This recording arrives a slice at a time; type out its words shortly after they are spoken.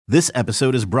This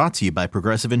episode is brought to you by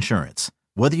Progressive Insurance.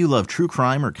 Whether you love true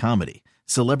crime or comedy,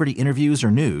 celebrity interviews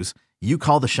or news, you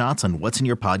call the shots on what's in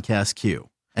your podcast queue.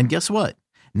 And guess what?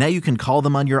 Now you can call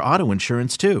them on your auto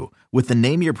insurance too with the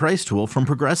Name Your Price tool from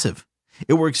Progressive.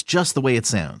 It works just the way it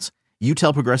sounds. You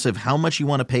tell Progressive how much you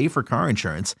want to pay for car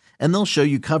insurance, and they'll show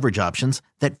you coverage options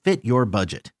that fit your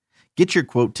budget. Get your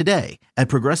quote today at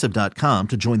Progressive.com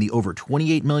to join the over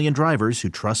 28 million drivers who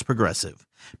trust Progressive.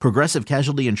 Progressive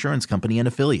Casualty Insurance Company and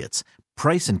Affiliates.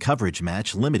 Price and coverage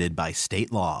match limited by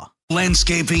state law.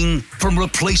 Landscaping, from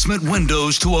replacement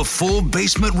windows to a full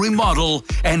basement remodel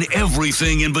and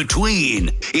everything in between.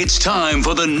 It's time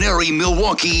for the NARI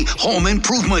Milwaukee Home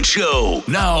Improvement Show.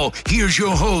 Now, here's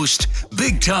your host,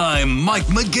 big time Mike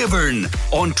McGivern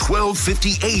on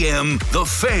 1250 AM, The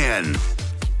Fan.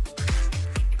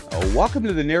 Welcome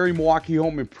to the NARI Milwaukee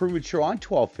Home Improvement Show on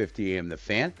 1250 AM, The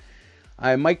Fan.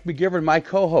 I'm Mike McGivern, my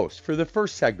co-host for the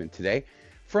first segment today.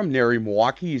 From NARI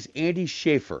Milwaukee is Andy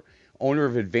Schaefer, owner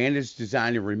of Advantage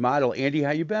Design and Remodel. Andy,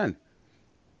 how you been?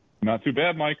 Not too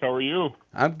bad, Mike. How are you?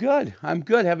 I'm good.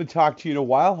 Haven't talked to you in a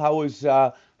while. How's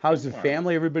the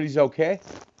family? Everybody's okay?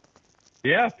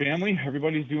 Yeah, family.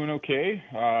 Everybody's doing okay.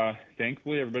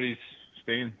 Thankfully, everybody's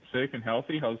staying safe and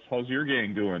healthy. How's your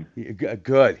gang doing?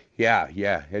 Good. Yeah.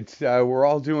 It's we're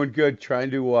all doing good.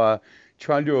 Trying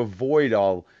to avoid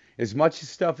all as much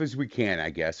stuff as we can, I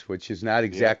guess, which is not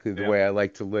exactly the way I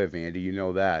like to live, Andy. You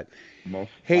know that.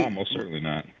 Most certainly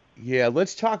not. Yeah,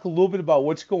 let's talk a little bit about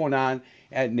what's going on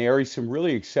at NARI. Some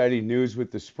really exciting news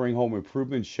with the Spring Home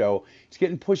Improvement Show. It's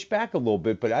getting pushed back a little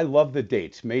bit, but I love the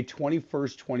dates. May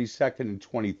 21st, 22nd, and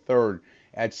 23rd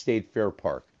at State Fair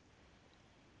Park.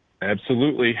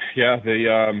 Absolutely. Yeah, we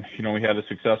had a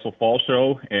successful fall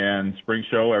show and spring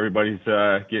show. Everybody's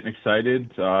getting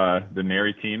excited. The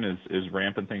NARI team is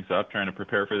ramping things up, trying to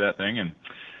prepare for that thing, and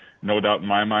no doubt in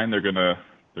my mind they're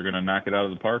gonna knock it out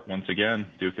of the park once again,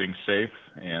 do things safe,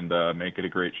 and make it a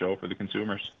great show for the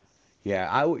consumers. Yeah,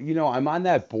 I'm on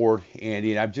that board, Andy,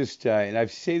 and I'm just and I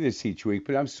say this each week,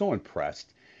 but I'm so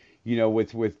impressed,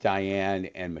 with Diane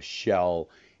and Michelle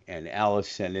and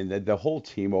Allison and the whole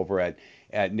team over at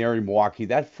NARI Milwaukee.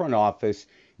 That front office,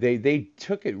 they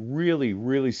took it really,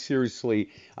 really seriously,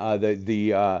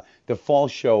 the fall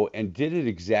show, and did it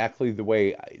exactly the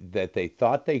way that they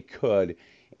thought they could.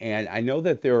 And I know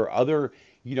that there are other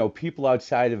people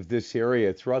outside of this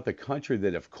area throughout the country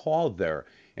that have called there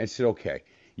and said, okay,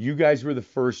 you guys were the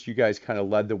first, you guys kind of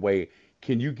led the way.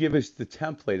 Can you give us the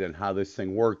template on how this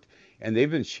thing worked? And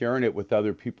they've been sharing it with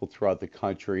other people throughout the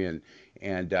country, and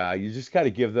you just got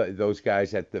to give those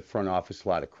guys at the front office a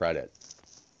lot of credit.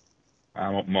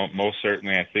 Most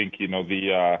certainly. I think,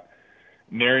 the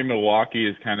NARI Milwaukee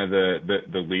is kind of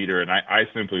the leader, and I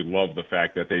simply love the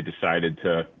fact that they decided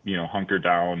to, hunker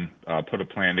down, put a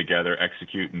plan together,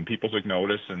 execute, and people took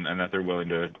notice, and that they're willing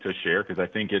to share, because I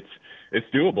think it's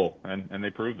doable, and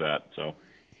they proved that. So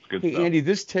it's good stuff. Andy,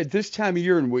 this time of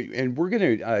year, and we're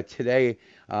going to today,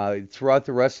 throughout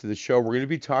the rest of the show, we're going to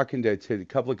be talking to a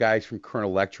couple of guys from Kern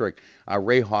Electric,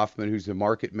 Ray Hoffman, who's the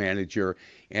market manager,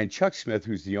 and Chuck Smith,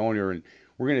 who's the owner, and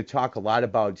we're going to talk a lot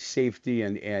about safety,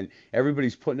 and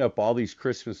everybody's putting up all these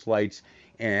Christmas lights,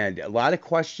 and a lot of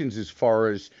questions as far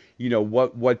as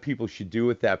what people should do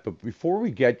with that. But before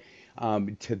we get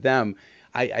to them,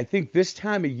 I think this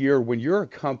time of year, when you're a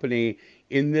company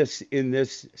in this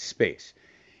space,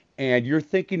 and you're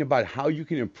thinking about how you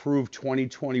can improve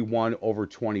 2021 over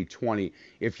 2020,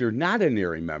 if you're not a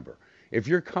NARI member, if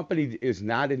your company is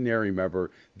not a NARI member,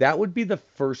 that would be the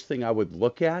first thing I would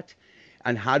look at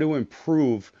on how to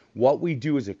improve what we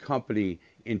do as a company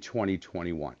in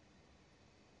 2021.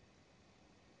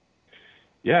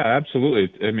 Yeah,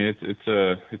 absolutely. I mean,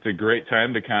 it's a great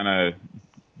time to kind of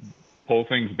pull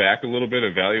things back a little bit,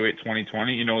 evaluate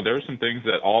 2020. There were some things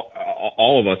that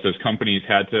all of us as companies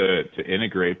had to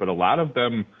integrate, but a lot of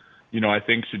them, I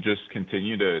think should just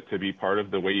continue to be part of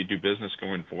the way you do business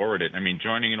going forward. I mean,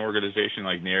 joining an organization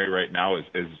like NARI right now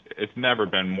it's never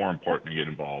been more important to get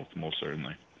involved, most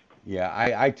certainly. Yeah,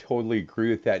 I totally agree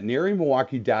with that.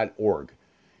 NARIMilwaukee.org.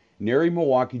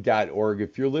 NARIMilwaukee.org.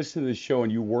 If you're listening to the show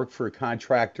and you work for a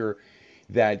contractor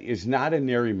that is not a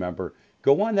NARI member,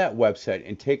 go on that website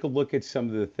and take a look at some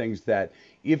of the things that,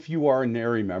 if you are a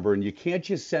NARI member, and you can't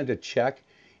just send a check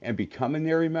and become a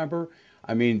NARI member.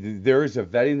 I mean, there is a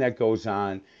vetting that goes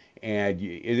on, and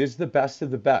it is the best of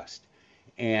the best.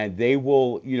 And they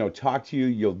will, talk to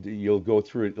you. You'll go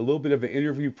through a little bit of an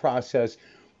interview process,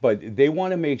 but they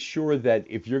want to make sure that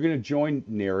if you're going to join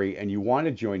NARI and you want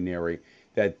to join NARI,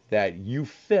 that you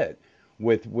fit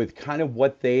with kind of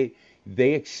what they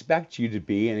expect you to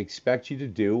be and expect you to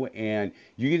do, and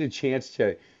you get a chance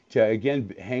to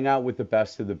again hang out with the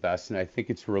best of the best. And I think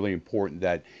it's really important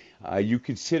that you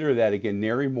consider that again,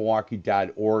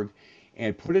 NARIMilwaukee.org,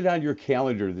 and put it on your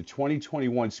calendar, the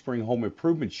 2021 Spring Home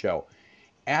Improvement Show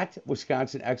at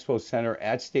Wisconsin Expo Center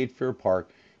at State Fair Park,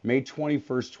 May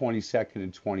 21st, 22nd,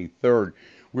 and 23rd.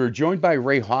 We're joined by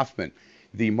Ray Hoffman,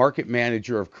 the market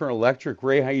manager of Current Electric.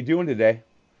 Ray, how you doing today?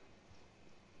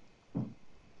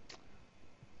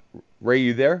 Ray,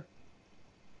 you there?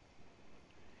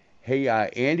 Hey,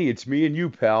 Andy, it's me and you,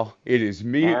 pal. It is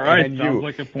me and you. Sounds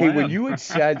like a plan. Hey, when you had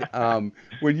said,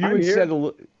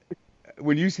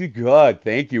 when you said good,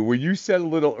 thank you. When you said a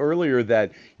little earlier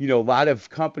that a lot of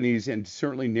companies and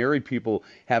certainly NARI people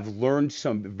have learned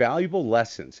some valuable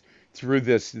lessons through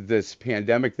this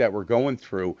pandemic that we're going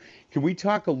through. Can we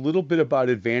talk a little bit about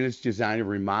Advantage Design and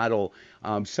Remodel?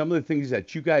 Some of the things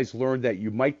that you guys learned that you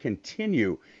might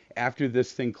continue after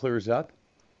this thing clears up?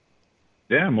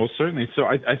 Yeah, most certainly. So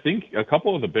I think a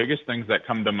couple of the biggest things that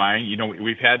come to mind,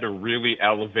 we've had to really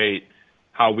elevate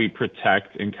how we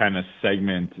protect and kind of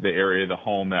segment the area of the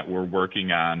home that we're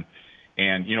working on.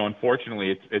 And,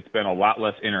 unfortunately, it's been a lot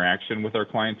less interaction with our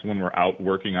clients when we're out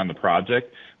working on the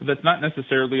project. But that's not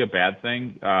necessarily a bad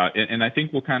thing. And I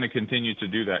think we'll kind of continue to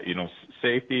do that.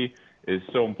 Safety is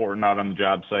so important out on the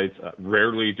job sites.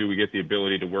 Rarely do we get the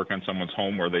ability to work on someone's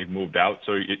home where they've moved out.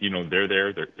 So, they're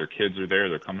there, their kids are there,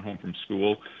 they're coming home from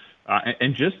school.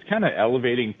 And just kind of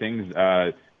elevating things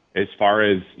as far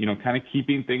as, kind of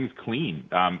keeping things clean.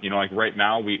 Like right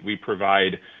now we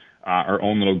provide our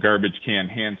own little garbage can,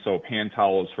 hand soap, hand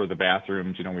towels for the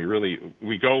bathrooms.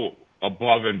 We go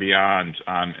above and beyond.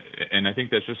 And I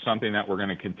think that's just something that we're going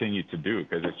to continue to do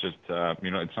because it's just,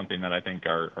 it's something that I think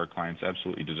our clients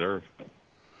absolutely deserve.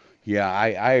 Yeah,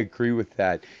 I agree with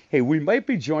that. Hey, we might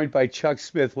be joined by Chuck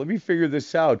Smith. Let me figure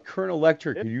this out. Current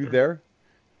Electric, are you there?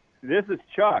 This is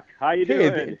Chuck. How you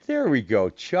doing? Hey, there we go,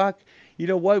 Chuck. You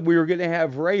know what? We were going to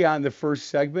have Ray on the first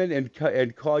segment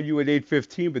and call you at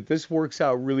 8:15, but this works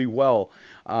out really well.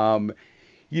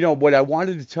 What I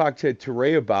wanted to talk to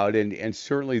Ray about, and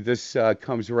certainly this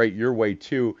comes right your way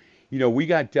too. We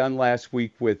got done last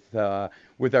week with our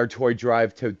toy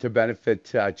drive to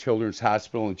benefit Children's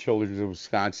Hospital and Children's of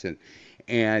Wisconsin,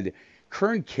 and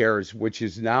Current Cares, which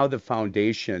is now the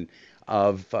foundation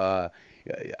of Current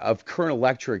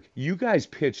Electric. You guys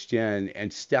pitched in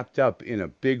and stepped up in a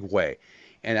big way,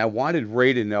 and I wanted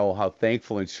Ray to know how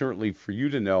thankful, and certainly for you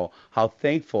to know how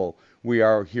thankful we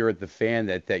are here at the Fan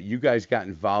that you guys got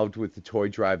involved with the toy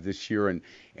drive this year,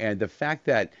 and the fact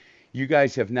that you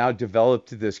guys have now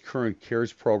developed this Current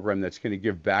Cares program that's going to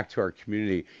give back to our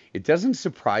community. It doesn't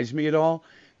surprise me at all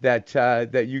that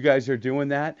you guys are doing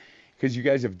that, because you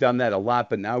guys have done that a lot,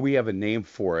 but now we have a name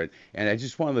for it. And I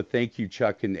just wanted to thank you,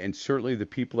 Chuck, and certainly the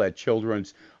people at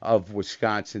Children's of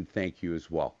Wisconsin, thank you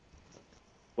as well.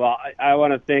 Well, I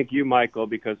want to thank you, Michael,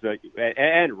 because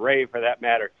and Ray, for that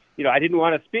matter. I didn't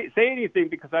want to say anything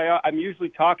because I'm usually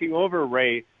talking over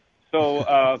Ray. So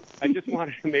I just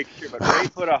wanted to make sure. But Ray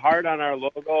put a heart on our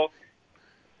logo,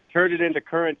 turned it into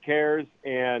Current Cares,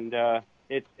 and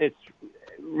it's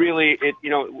really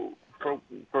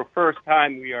for first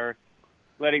time we are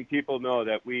letting people know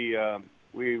that we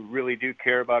really do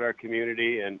care about our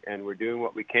community and we're doing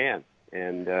what we can.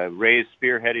 And Ray's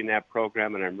spearheading that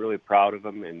program, and I'm really proud of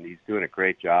him, and he's doing a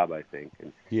great job, I think.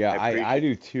 And yeah, I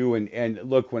do too. And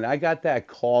look, when I got that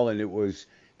call, and it was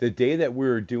the day that we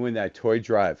were doing that toy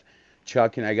drive,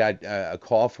 Chuck, and I got a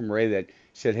call from Ray that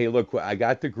said, hey, look, I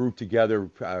got the group together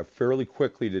fairly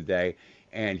quickly today,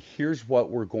 and here's what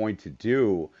we're going to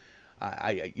do.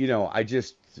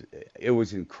 It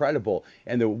was incredible.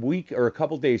 And the week or a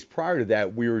couple days prior to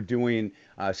that, we were doing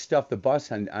Stuff the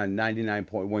Bus on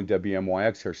 99.1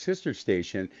 WMYX, our sister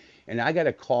station. And I got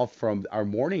a call from our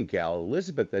morning gal,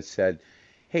 Elizabeth, that said,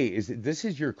 hey, this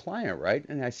is your client, right?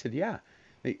 And I said, yeah.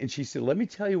 And she said, let me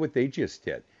tell you what they just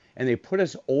did. And they put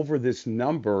us over this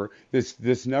number,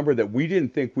 this number that we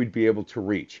didn't think we'd be able to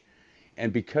reach.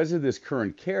 And because of this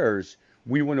Current Cares,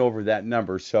 we went over that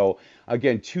number. So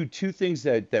again, two things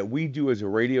that we do as a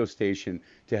radio station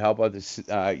to help out this,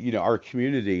 our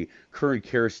community. Current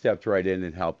Care stepped right in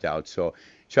and helped out. So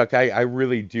Chuck, I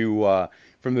really do,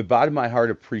 from the bottom of my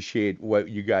heart, appreciate what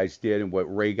you guys did and what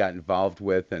Ray got involved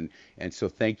with, and so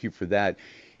thank you for that.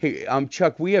 Hey,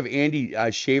 Chuck, we have Andy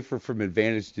Schaefer from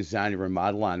Advantage Design and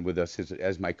Remodel on with us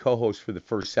as my co-host for the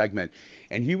first segment,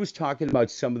 and he was talking about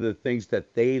some of the things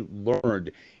that they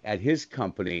learned at his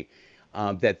company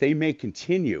that they may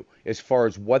continue as far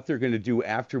as what they're going to do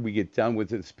after we get done with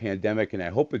this pandemic, and I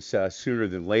hope it's sooner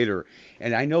than later.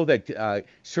 And I know that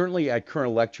certainly at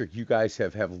Current Electric, you guys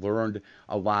have learned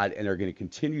a lot and are going to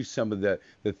continue some of the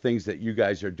things that you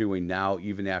guys are doing now,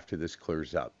 even after this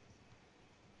clears up.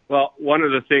 Well, one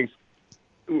of the things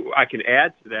I can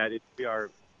add to that is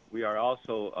we are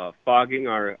also fogging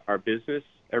our business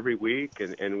every week,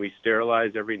 and we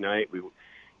sterilize every night. We,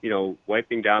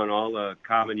 wiping down all the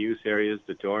common use areas,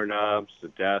 the doorknobs, the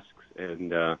desks,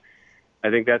 and I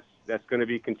think that's going to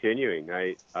be continuing.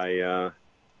 I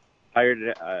hired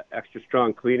an extra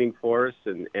strong cleaning force,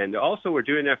 and also we're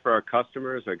doing that for our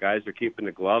customers. Our guys are keeping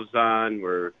the gloves on.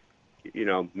 We're,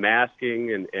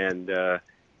 masking and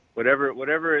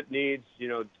whatever it needs.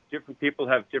 Different people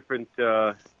have different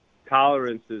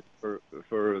tolerances for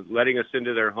letting us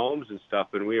into their homes and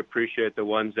stuff, and we appreciate the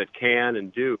ones that can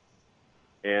and do,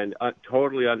 and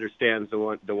totally understands the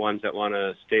ones that want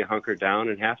to stay hunkered down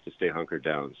and have to stay hunkered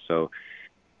down. So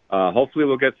hopefully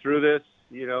we'll get through this.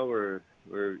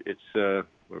 Let's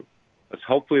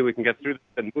hopefully we can get through this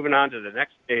and moving on to the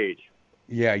next stage.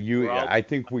 Yeah, I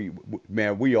think we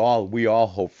all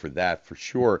hope for that for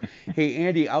sure. Hey,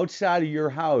 Andy, outside of your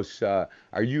house, are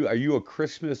you a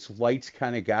Christmas lights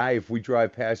kind of guy? If we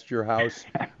drive past your house,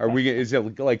 is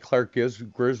it like Clark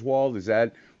Griswold? Is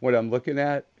that what I'm looking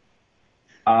at?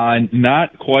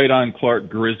 Not quite on Clark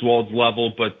Griswold's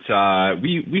level, but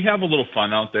we have a little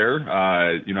fun out there.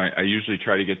 I usually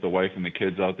try to get the wife and the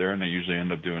kids out there, and I usually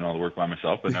end up doing all the work by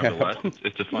myself. But nevertheless,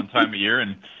 it's a fun time of year,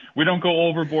 and we don't go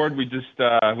overboard. We just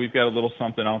we've got a little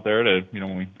something out there to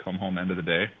when we come home end of the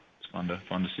day. It's fun to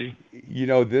see.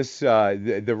 This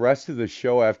the rest of the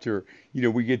show after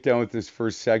we get done with this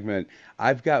first segment,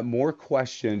 I've got more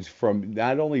questions from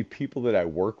not only people that I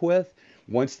work with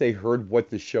once they heard what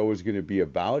the show is going to be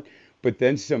about, but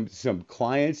then some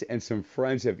clients and some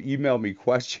friends have emailed me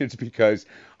questions because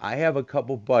I have a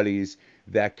couple buddies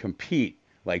that compete,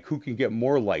 like who can get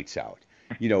more lights out.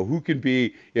 Who can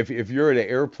be, if you're at an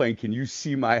airplane, can you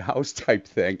see my house type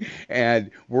thing? And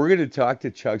we're going to talk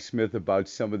to Chuck Smith about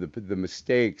some of the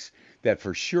mistakes that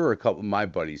for sure a couple of my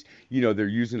buddies, they're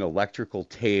using electrical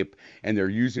tape and they're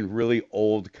using really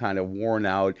old kind of worn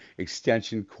out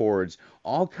extension cords,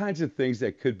 all kinds of things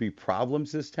that could be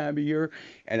problems this time of year.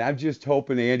 And I'm just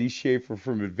hoping, Andy Schaefer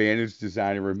from Advantage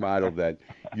Design and Remodel, that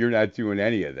you're not doing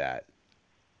any of that.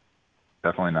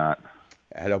 Definitely not.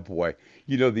 Attaboy.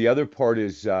 The other part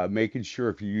is making sure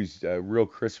if you use real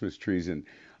Christmas trees. And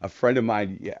a friend of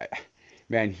mine,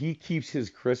 man, he keeps his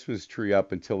Christmas tree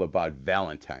up until about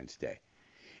Valentine's Day.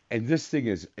 And this thing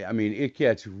is, it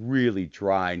gets really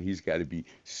dry, and he's got to be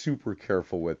super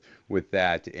careful with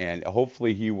that. And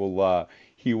hopefully he will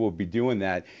be doing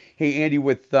that. Hey, Andy,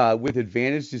 with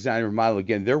Advantage Design and Remodel,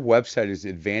 again, their website is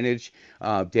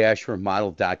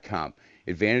advantage-remodel.com.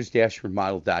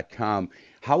 Advantage-remodel.com.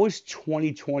 How is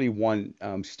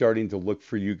 2021 starting to look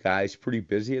for you guys? Pretty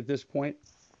busy at this point?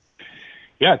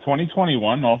 Yeah,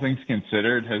 2021, all things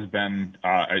considered, has been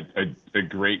a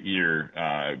great year.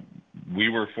 We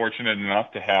were fortunate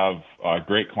enough to have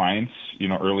great clients,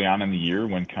 early on in the year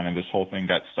when kind of this whole thing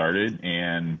got started.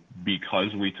 And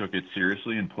because we took it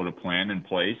seriously and put a plan in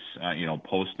place,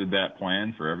 posted that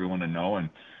plan for everyone to know, and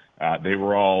they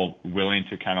were all willing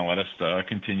to kind of let us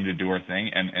continue to do our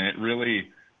thing. And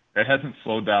it hasn't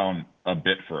slowed down a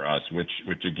bit for us, which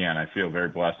again, I feel very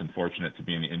blessed and fortunate to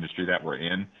be in the industry that we're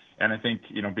in. And I think,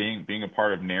 being a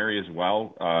part of NARI as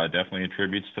well definitely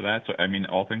attributes to that. So,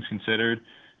 all things considered,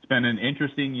 it's been an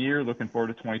interesting year. Looking forward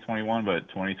to 2021, but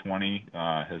 2020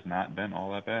 has not been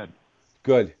all that bad.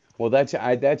 Good. Well,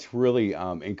 that's really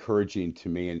encouraging to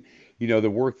me. And,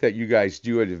 the work that you guys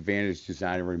do at Advantage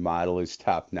Design and Remodel is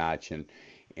top notch. And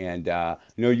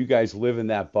you guys live in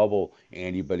that bubble,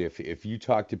 Andy, but if you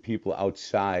talk to people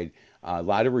outside, a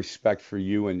lot of respect for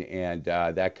you and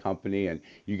that company, and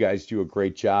you guys do a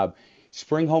great job.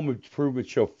 Spring Home Improvement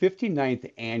Show,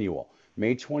 59th annual,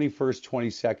 May 21st,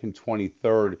 22nd,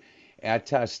 23rd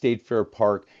at State Fair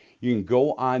Park. You can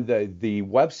go on the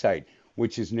website,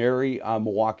 which is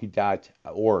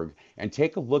narimilwaukee.org, and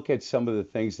take a look at some of the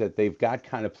things that they've got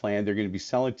kind of planned. They're going to be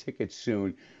selling tickets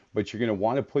soon, but you're going to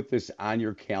want to put this on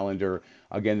your calendar.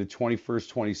 Again, the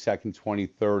 21st, 22nd,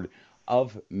 23rd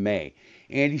of May.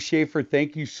 Andy Schaefer,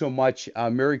 thank you so much.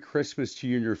 Merry Christmas to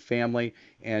you and your family,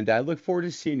 and I look forward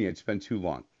to seeing you. It's been too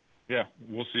long. Yeah,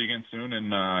 we'll see you again soon,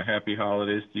 and happy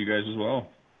holidays to you guys as well.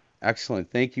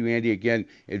 Excellent. Thank you, Andy. Again,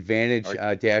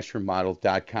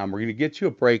 advantage-remodel.com. We're going to get to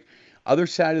a break. Other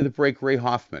side of the break, Ray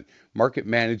Hoffman, market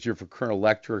manager for Current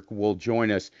Electric, will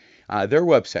join us. Their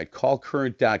website,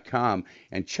 callcurrent.com,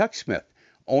 and Chuck Smith,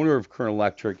 owner of Current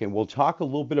Electric, and we'll talk a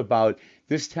little bit about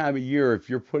this time of year. If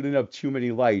you're putting up too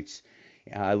many lights,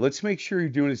 let's make sure you're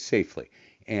doing it safely.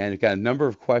 And I've got a number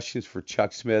of questions for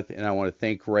Chuck Smith, and I want to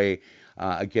thank Ray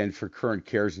again for Current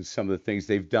Cares and some of the things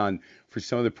they've done for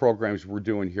some of the programs we're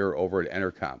doing here over at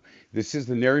Entercom. This is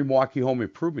the NARI Milwaukee Home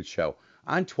Improvement Show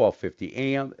on 1250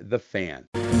 AM, The Fan.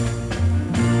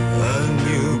 A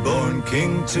newborn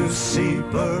king to see,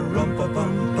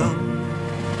 ba-rum-pa-bum-bum.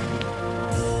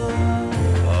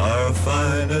 Our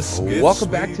finest gifts. Welcome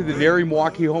back to the NARI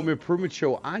Milwaukee Home Improvement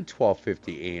Show on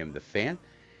 1250 AM, The Fan.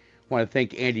 I want to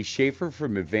thank Andy Schaefer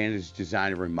from Advantage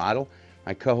Design and Remodel,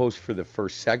 my co-host for the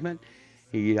first segment.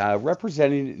 He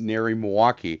representing NARI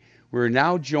Milwaukee. We're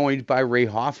now joined by Ray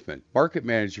Hoffman, market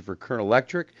manager for Current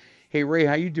Electric. Hey, Ray,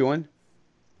 how you doing?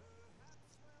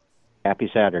 Happy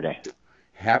Saturday.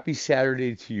 Happy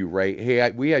Saturday to you, Ray.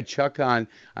 Hey, we had Chuck on,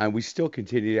 and we still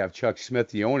continue to have Chuck Smith,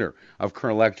 the owner of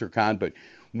Current Electric, on, but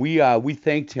we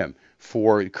thanked him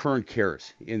for Current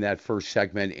Cares in that first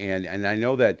segment, and I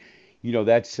know that, you know,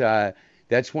 that's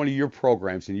one of your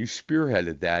programs, and you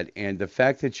spearheaded that, and the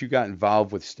fact that you got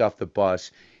involved with Stuff the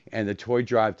Bus and the toy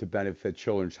drive to benefit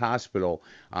Children's Hospital,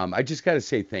 I just got to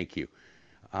say thank you.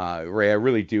 Ray, I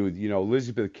really do. You know,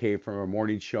 Elizabeth Kay from our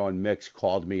morning show and Mix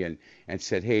called me and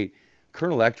said, hey,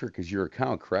 Current Electric is your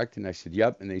account, correct? And I said,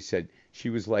 yep. And they said, she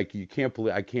was like, I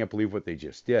can't believe what they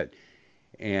just did.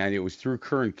 And it was through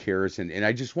Current Cares. And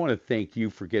I just want to thank you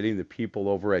for getting the people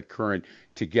over at Current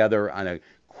together on a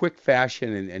quick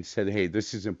fashion and said, hey,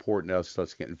 this is important to us.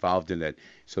 Let's get involved in it.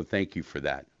 So thank you for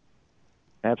that.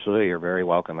 Absolutely. You're very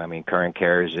welcome. I mean, Current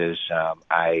Cares is,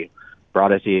 I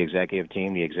brought it to the executive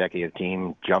team. The executive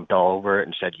team jumped all over it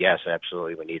and said, yes,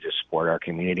 absolutely, we need to support our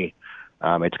community.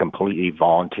 It's a completely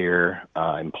volunteer,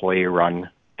 employee-run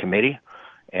committee,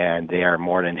 and they are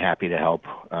more than happy to help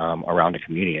around the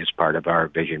community as part of our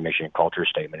vision, mission, and culture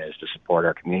statement is to support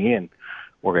our community, and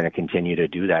we're going to continue to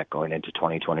do that going into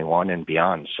 2021 and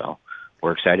beyond. So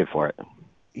we're excited for it.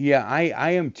 Yeah,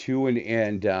 I am too,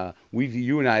 and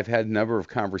you and I have had a number of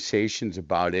conversations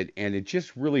about it, and it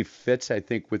just really fits, I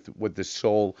think, with the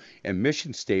soul and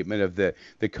mission statement of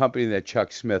the company that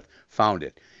Chuck Smith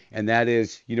founded, and that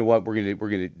is, you know what, we're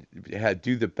gonna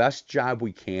do the best job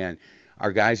we can.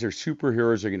 Our guys are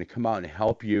superheroes. They're going to come out and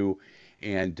help you,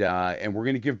 and we're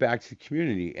going to give back to the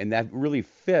community, and that really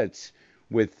fits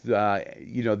with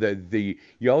you know the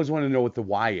you always want to know what the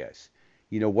why is.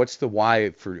 You know, what's the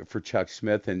why for Chuck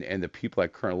Smith and the people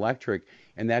at Current Electric,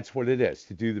 and that's what it is,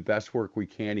 to do the best work we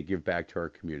can to give back to our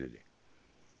community.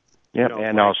 Yeah,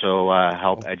 and also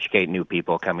help educate new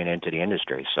people coming into the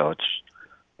industry. So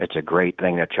it's a great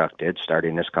thing that Chuck did,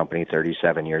 starting this company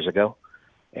 37 years ago,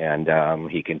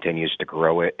 and he continues to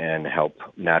grow it and help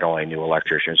not only new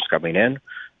electricians coming in,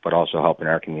 but also helping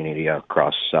our community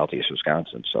across southeast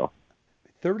Wisconsin. So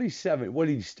 37. What,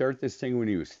 did he start this thing when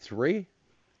he was 3?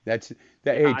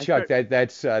 Hey, Chuck,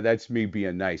 that's me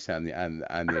being nice on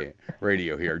the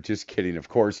radio here. Just kidding, of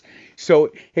course.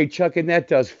 So, hey, Chuck, and that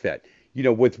does fit, you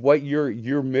know, with what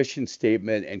your mission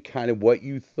statement and kind of what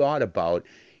you thought about,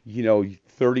 you know,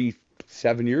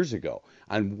 37 years ago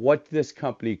on what this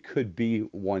company could be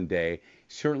one day.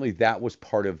 Certainly that was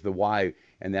part of the why,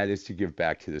 and that is to give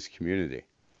back to this community.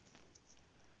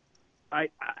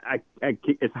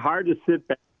 It's hard to sit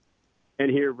back and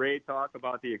hear Ray talk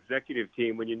about the executive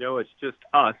team when you know it's just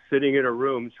us sitting in a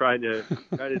room trying to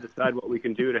decide what we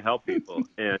can do to help people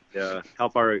and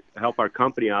help our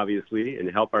company, obviously,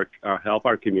 and help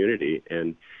our community.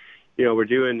 And you know, we're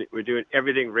doing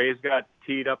everything. Ray's got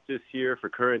teed up this year for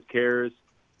Current Cares.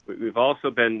 We've also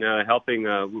been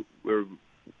helping.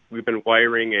 We've been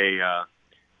wiring a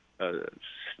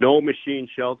snow machine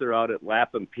shelter out at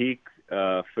Lapham Peak.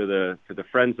 For the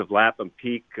Friends of Lapham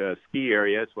Peak ski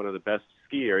area. It's one of the best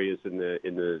ski areas in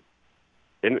the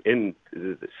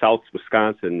South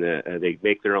Wisconsin. They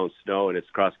make their own snow, and it's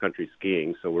cross country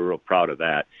skiing, so we're real proud of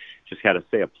that. Just had to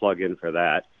say a plug in for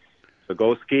that. So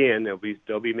go skiing.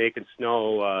 They'll be making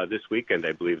snow this weekend.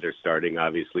 I believe they're starting.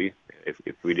 Obviously,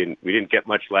 if we didn't get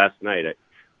much last night,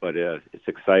 but it's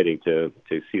exciting to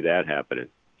see that happening.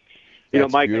 You know,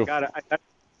 Mike, beautiful.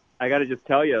 I got to just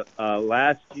tell you,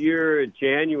 last year in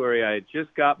January, I had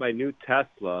just got my new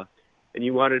Tesla, and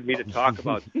you wanted me to talk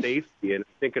about safety. And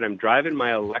I'm thinking I'm driving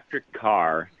my electric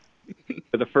car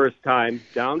for the first time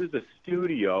down to the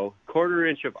studio, 1/4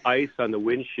 inch of ice on the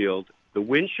windshield. The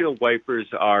windshield wipers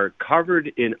are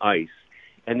covered in ice,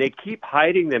 and they keep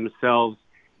hiding themselves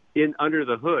in under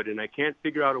the hood, and I can't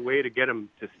figure out a way to get them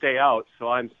to stay out. So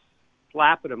I'm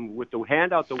slapping them with the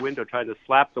hand out the window, trying to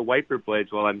slap the wiper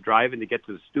blades while I'm driving to get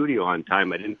to the studio on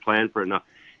time. I didn't plan for enough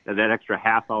that extra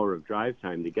half hour of drive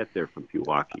time to get there from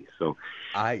Milwaukee. So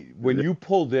when you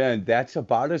pulled in, that's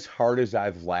about as hard as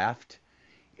I've laughed.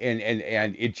 And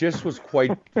it just was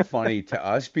quite funny to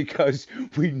us because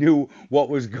we knew what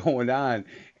was going on.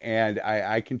 And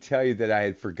I can tell you that I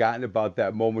had forgotten about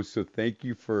that moment. So thank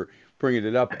you for bringing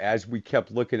it up as we kept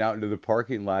looking out into the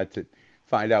parking lot to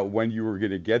find out when you were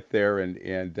going to get there.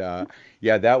 And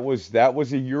yeah, that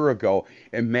was a year ago.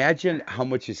 Imagine how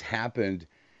much has happened,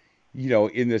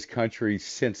 in this country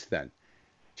since then.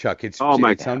 Chuck, it's oh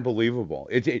my it's God. unbelievable.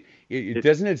 It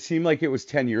doesn't it seem like it was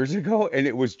 10 years ago, and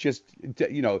it was just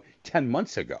 10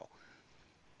 months ago.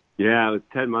 Yeah, it was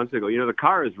 10 months ago. The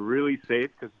car is really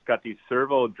safe because it's got these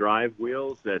servo drive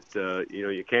wheels that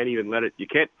you can't even let it. You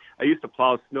can't. I used to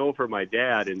plow snow for my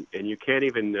dad, and you can't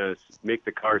even make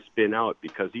the car spin out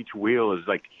because each wheel is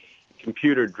like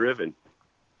computer driven.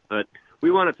 But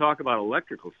we want to talk about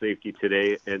electrical safety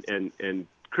today and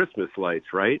Christmas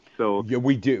lights, right? So Yeah,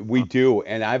 we do.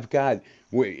 And I've got,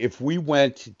 if we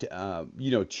went,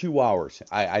 2 hours,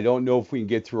 I don't know if we can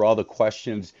get through all the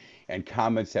questions and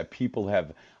comments that people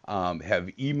have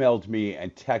emailed me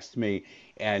and texted me.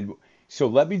 And so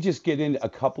let me just get in a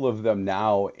couple of them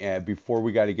now, before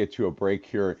we got to get to a break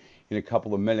here in a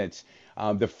couple of minutes.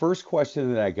 The first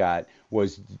question that I got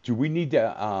was, do we need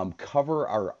to cover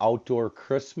our outdoor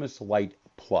Christmas light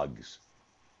plugs?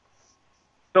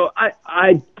 So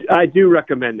I do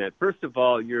recommend that. First of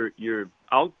all, your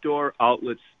outdoor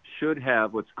outlets should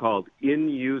have what's called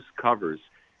in-use covers.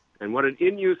 And what an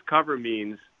in-use cover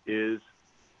means is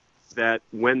that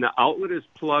when the outlet is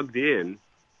plugged in,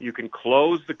 you can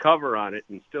close the cover on it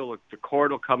and still the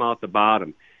cord will come out the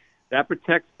bottom. That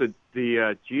protects the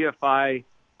GFI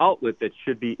outlet that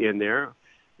should be in there.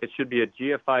 It should be a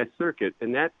GFI circuit,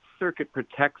 and that circuit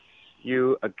protects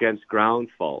you against ground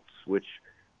faults, which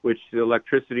the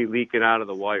electricity leaking out of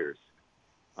the wires.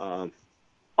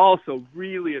 Also,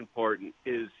 really important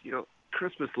is,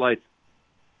 Christmas lights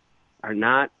are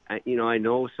not, I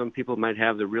know some people might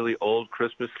have the really old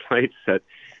Christmas lights that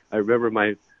I remember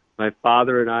my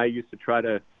father and I used to try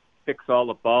to fix all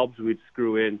the bulbs we'd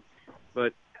screw in.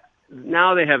 But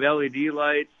now they have LED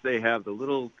lights, they have the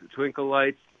little twinkle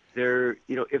lights. They're,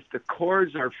 if the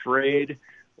cords are frayed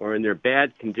or in their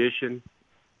bad condition,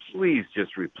 please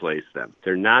just replace them.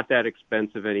 They're not that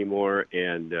expensive anymore,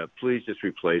 and please just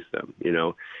replace them.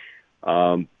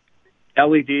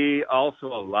 LED also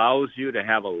allows you to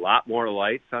have a lot more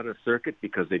lights on a circuit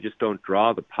because they just don't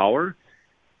draw the power.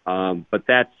 But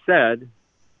that said,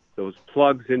 those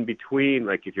plugs in between,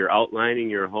 like if you're outlining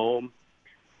your home,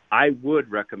 I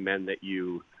would recommend that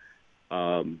you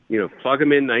plug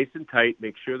them in nice and tight.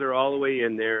 Make sure they're all the way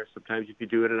in there. Sometimes if you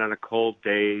do it on a cold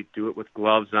day, do it with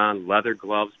gloves on, leather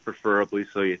gloves preferably,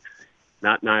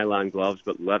 not nylon gloves,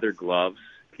 but leather gloves.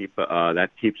 That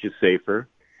keeps you safer.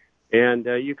 And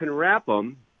you can wrap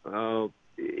them. They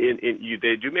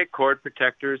do make cord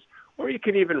protectors, or you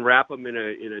can even wrap them in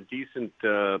a decent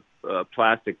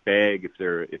plastic bag if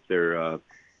they're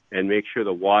and make sure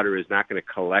the water is not going to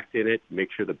collect in it.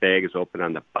 Make sure the bag is open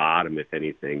on the bottom, if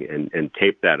anything, and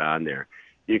tape that on there.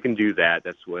 You can do that.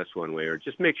 That's one way. Or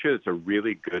just make sure it's a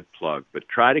really good plug. But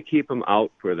try to keep them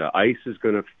out where the ice is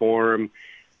going to form,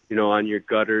 on your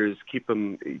gutters. Keep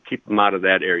them out of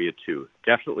that area, too.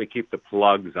 Definitely keep the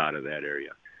plugs out of that area.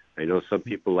 I know some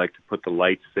people like to put the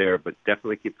lights there, but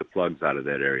definitely keep the plugs out of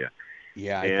that area.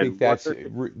 Yeah, I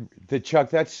think Chuck,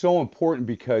 that's so important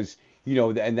because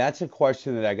and that's a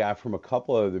question that I got from a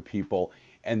couple of other people.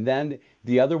 And then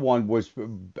the other one was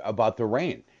about the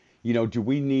rain. Do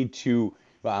we need to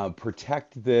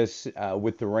protect this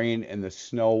with the rain and the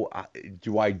snow?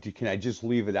 Can I just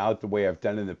leave it out the way I've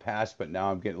done in the past? But now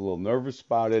I'm getting a little nervous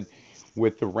about it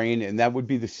with the rain. And that would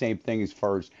be the same thing as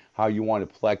far as how you want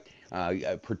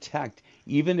to protect,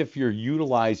 even if you're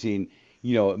utilizing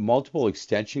multiple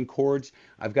extension cords.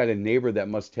 I've got a neighbor that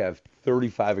must have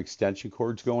 35 extension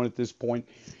cords going at this point,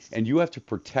 and you have to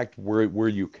protect where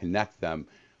you connect them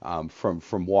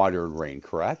from water and rain,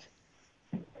 correct?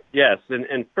 Yes,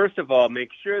 and first of all, make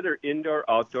sure they're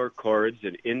indoor-outdoor cords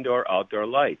and indoor-outdoor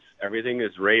lights. Everything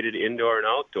is rated indoor and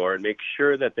outdoor, and make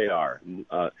sure that they are.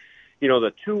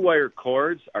 The two-wire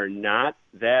cords are not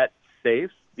that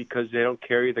safe because they don't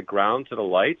carry the ground to the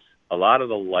lights. A lot of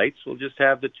the lights will just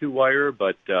have the two-wire,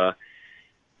 but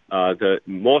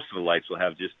most of the lights will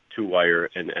have just two-wire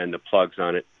and the plugs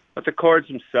on it. But the cords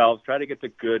themselves, try to get the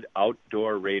good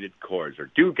outdoor-rated cords, or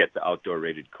do get the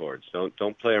outdoor-rated cords.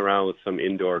 Don't play around with some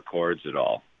indoor cords at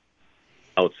all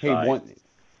outside. Hey,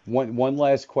 one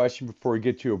last question before we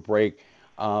get to a break.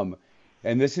 And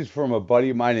this is from a buddy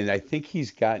of mine, and I think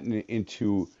he's gotten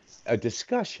into a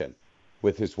discussion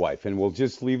with his wife, and we'll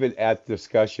just leave it at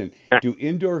discussion. Do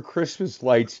indoor Christmas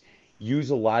lights use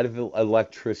a lot of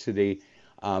electricity?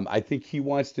 I think he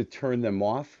wants to turn them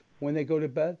off when they go to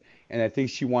bed, and I think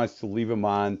she wants to leave them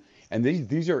on. And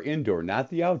these are indoor, not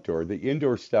the outdoor. The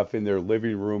indoor stuff in their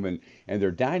living room and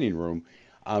their dining room.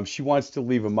 She wants to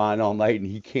leave them on all night, and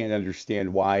he can't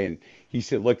understand why. And he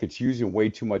said, "Look, it's using way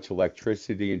too much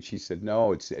electricity." And she said,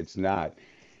 "No, it's not."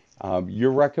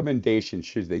 Your recommendation,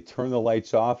 should they turn the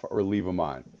lights off or leave them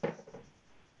on?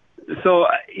 So,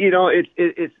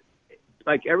 it's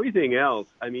like everything else.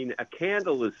 I mean, a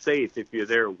candle is safe if you're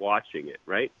there watching it,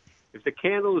 right? If the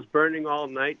candle is burning all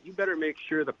night, you better make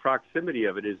sure the proximity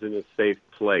of it is in a safe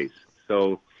place.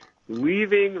 So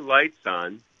leaving lights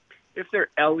on, if they're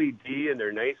LED and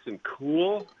they're nice and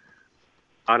cool,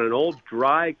 on an old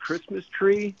dry Christmas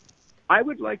tree, I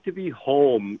would like to be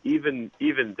home even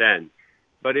then.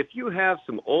 But if you have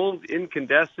some old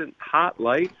incandescent hot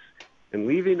lights and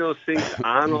leaving those things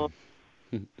on,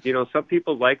 some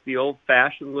people like the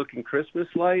old-fashioned looking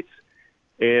Christmas lights,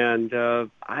 and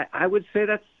I would say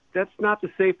that's not the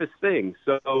safest thing.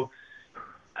 So,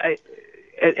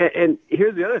 and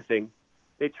here's the other thing: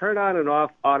 they turn on and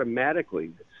off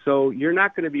automatically. So you're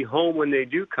not going to be home when they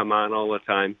do come on all the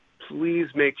time.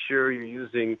 Please make sure you're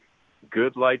using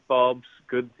good light bulbs,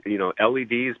 good,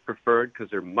 LEDs preferred because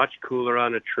they're much cooler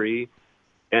on a tree,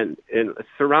 and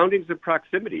surroundings of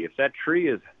proximity. If that tree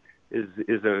is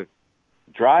a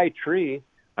dry tree,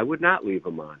 I would not leave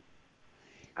them on.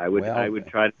 I would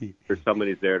try to for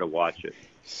somebody's there to watch it.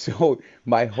 So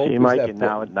my hope is Mike, that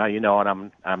now you know,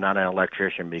 and I'm not an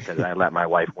electrician because I let my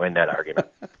wife win that argument.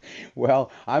 Well,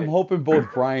 I'm hoping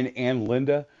both Brian and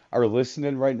Linda are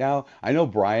listening right now. I know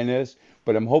Brian is,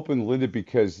 but I'm hoping Linda,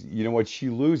 because you know what, she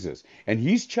loses, and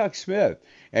he's Chuck Smith,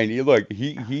 and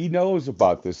he knows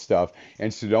about this stuff,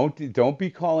 and so don't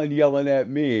be yelling at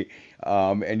me,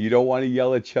 and you don't want to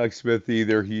yell at Chuck Smith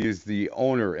either. He is the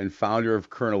owner and founder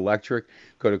of Current Electric.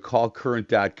 Go to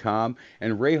callcurrent.com.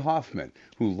 And Ray Hoffman,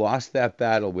 who lost that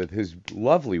battle with his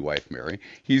lovely wife, Mary,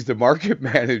 he's the market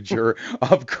manager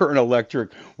of Current Electric.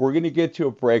 We're going to get to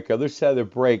a break. Other side of the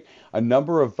break, a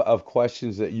number of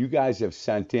questions that you guys have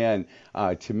sent in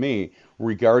to me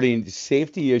regarding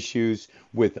safety issues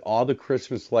with all the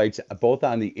Christmas lights, both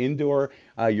on the indoor,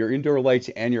 your indoor lights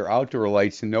and your outdoor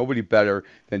lights, and nobody better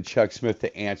than Chuck Smith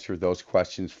to answer those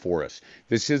questions for us.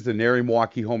 This is the NARI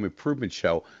Milwaukee Home Improvement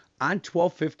Show on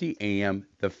 1250 AM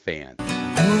The Fan.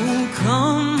 Oh,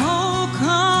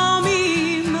 come,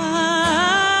 Emmanuel.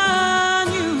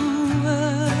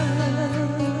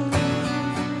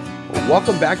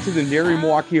 Welcome back to the NARI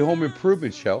Milwaukee Home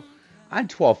Improvement Show on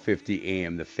 1250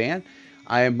 AM The Fan.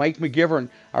 I am Mike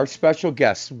McGivern. Our special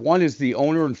guest, one is the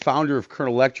owner and founder of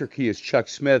Current Electric. He is Chuck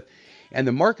Smith. And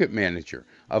the market manager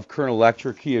of Current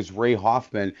Electric, he is Ray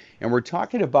Hoffman. And we're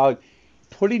talking about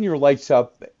putting your lights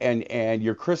up and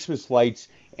your Christmas lights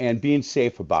and being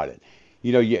safe about it.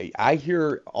 I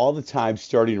hear all the time,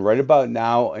 starting right about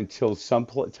now until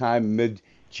sometime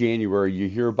mid-January, you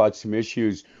hear about some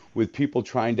issues with people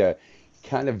trying to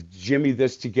kind of jimmy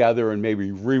this together and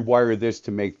maybe rewire this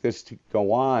to make this to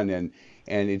go on. And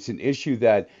it's an issue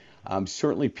that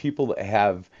certainly people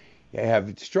have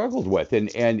struggled with.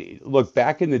 And look,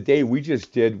 back in the day, we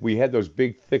had those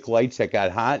big thick lights that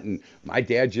got hot, and my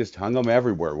dad just hung them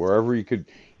everywhere, wherever he could,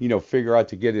 figure out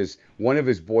to get one of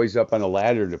his boys up on a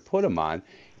ladder to put them on,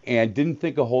 and didn't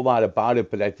think a whole lot about it.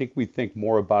 But I think we think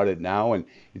more about it now, and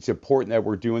it's important that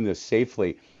we're doing this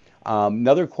safely.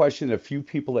 Another question a few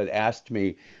people had asked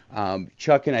me,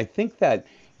 Chuck, and I think that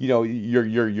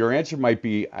your answer might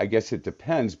be, I guess it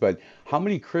depends, but how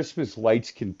many Christmas lights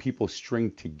can people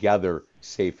string together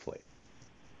safely?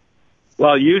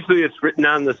 Well, usually it's written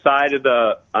on the side of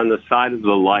the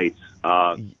lights.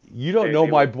 You don't know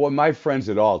my friends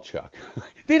at all, Chuck.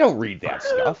 They don't read that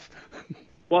stuff.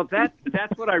 Well, that's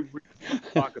what I really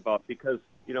talk about, because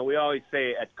we always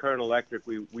say at Current Electric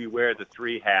we wear the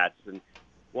three hats, and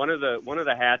one of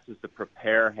the hats is the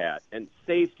prepare hat, and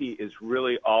safety is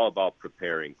really all about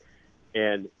preparing,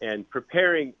 and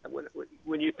preparing.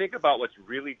 When you think about what's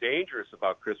really dangerous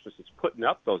about Christmas, it's putting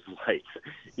up those lights.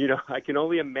 I can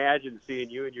only imagine seeing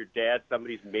you and your dad.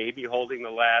 Somebody's maybe holding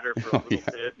the ladder for a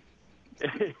little bit,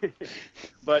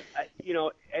 but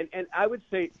and I would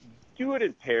say do it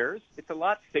in pairs. It's a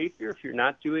lot safer if you're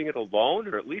not doing it alone,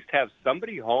 or at least have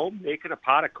somebody home making a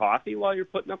pot of coffee while you're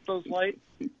putting up those lights.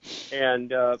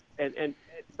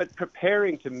 But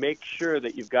preparing to make sure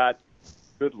that you've got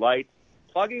good lights,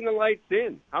 plugging the lights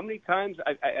in. How many times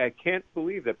I can't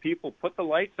believe that people put the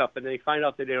lights up and they find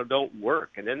out that they don't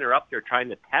work, and then they're up there trying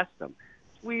to test them.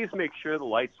 please make sure the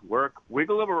lights work.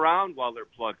 Wiggle them around while they're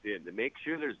plugged in to make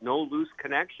sure there's no loose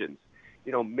connections.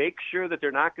 Make sure that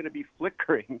they're not going to be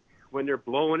flickering when they're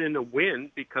blowing in the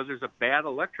wind because there's a bad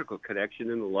electrical connection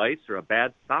in the lights or a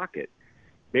bad socket.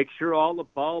 Make sure all the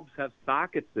bulbs have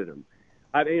sockets in them.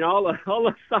 I mean, all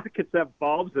the sockets have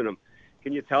bulbs in them.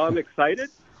 Can you tell I'm excited?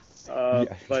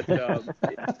 But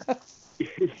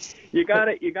you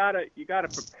gotta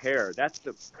prepare.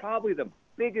 That's probably the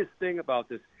biggest thing about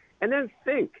this. And then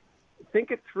think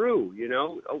it through.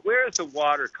 Where does the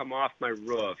water come off my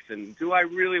roof? And do I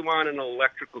really want an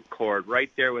electrical cord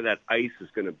right there where that ice is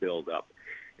going to build up?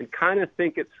 And kind of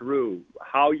think it through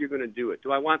how you're going to do it.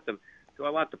 Do I want the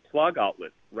plug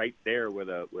outlet right there where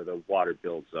the water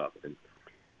builds up? And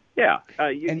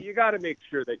you got to make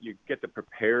sure that you get the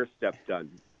prepare step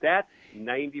done. That's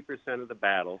 90% of the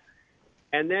battle.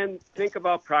 And then think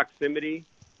about proximity.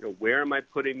 Where am I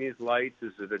putting these lights?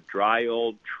 Is it a dry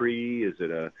old tree? Is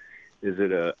it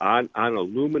on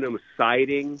aluminum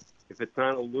siding? If it's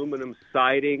on aluminum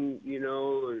siding,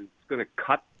 it's going to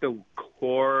cut the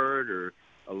cord or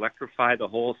electrify the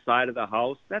whole side of the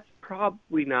house. That's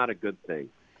probably not a good thing.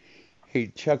 Hey,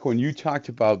 Chuck, when you talked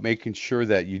about making sure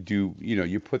that you do,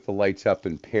 you put the lights up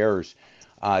in pairs,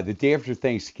 the day after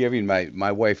Thanksgiving,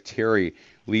 my wife Terry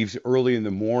leaves early in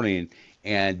the morning,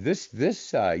 and this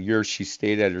year she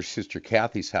stayed at her sister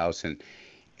Kathy's house,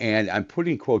 and I'm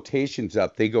putting quotations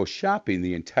up. They go shopping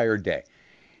the entire day.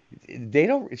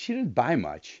 She didn't buy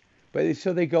much, but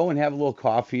so they go and have a little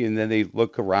coffee, and then they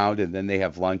look around, and then they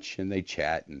have lunch and they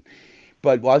chat.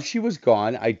 But while she was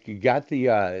gone, I got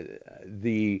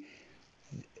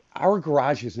our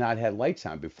garage has not had lights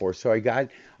on before, so I got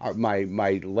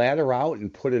my ladder out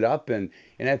and put it up, and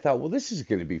I thought, well, this is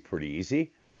going to be pretty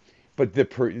easy. But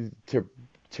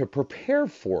to prepare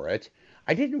for it,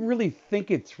 I didn't really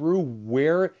think it through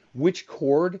which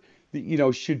cord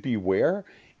should be where,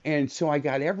 and so I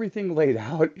got everything laid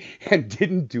out and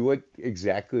didn't do it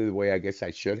exactly the way I guess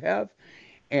I should have,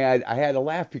 and I had to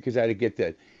laugh because I had to get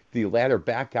the ladder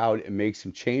back out and make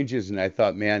some changes. And I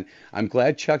thought, man, I'm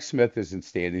glad Chuck Smith isn't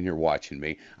standing here watching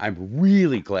me. I'm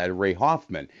really glad Ray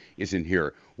Hoffman isn't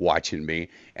here watching me.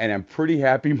 And I'm pretty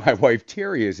happy my wife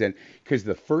Terry isn't, because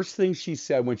the first thing she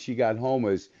said when she got home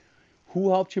was, who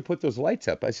helped you put those lights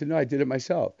up? I said, no, I did it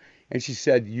myself. And she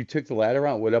said, you took the ladder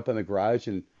out and went up in the garage?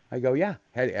 And I go, yeah,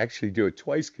 I had to actually do it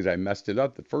twice because I messed it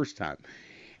up the first time.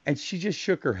 And she just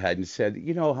shook her head and said,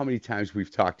 you know how many times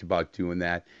we've talked about doing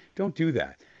that? Don't do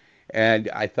that. And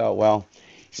I thought, well,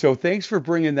 so thanks for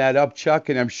bringing that up, Chuck.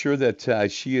 And I'm sure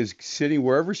that she is sitting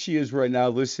wherever she is right now,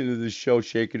 listening to this show,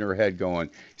 shaking her head going,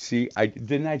 see,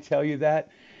 didn't I tell you that?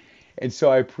 And so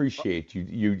I appreciate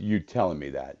you telling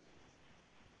me that.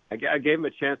 I gave them a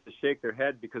chance to shake their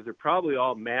head because they're probably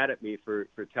all mad at me for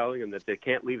telling them that they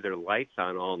can't leave their lights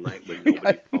on all night when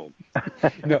nobody's home.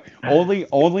 No,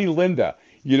 only Linda.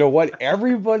 You know what?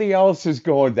 Everybody else is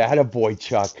going, that a boy,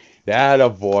 Chuck. That a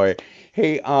boy.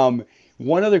 Hey,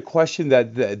 one other question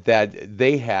that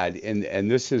they had, and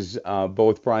this is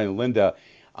both Brian and Linda.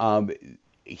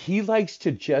 He likes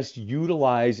to just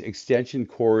utilize extension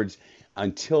cords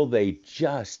until they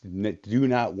just do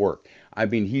not work. I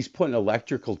mean, he's putting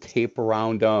electrical tape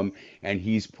around them, and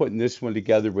he's putting this one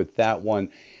together with that one.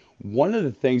 One of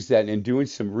the things that, in doing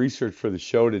some research for the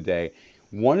show today,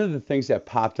 one of the things that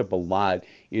popped up a lot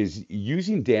is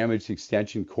using damaged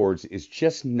extension cords is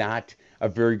just not a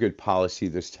very good policy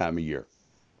this time of year.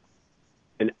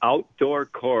 An outdoor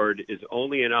cord is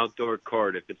only an outdoor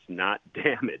cord if it's not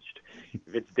damaged.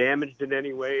 If it's damaged in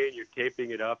any way and you're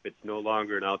taping it up, it's no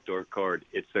longer an outdoor cord.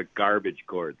 It's a garbage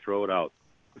cord. Throw it out.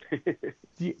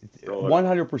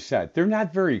 100%. They're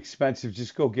not very expensive.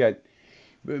 Just go get.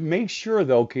 Make sure,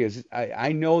 though, because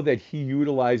I know that he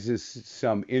utilizes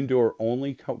some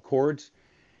indoor-only cords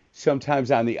sometimes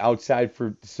on the outside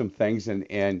for some things,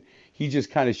 and he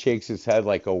just kind of shakes his head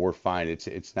like, oh, we're fine.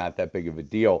 It's not that big of a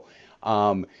deal.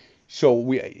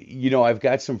 So I've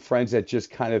got some friends that just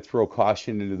kind of throw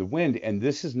caution into the wind, and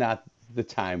this is not the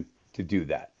time to do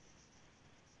that.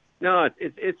 No,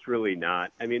 it's really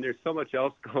not. I mean, there's so much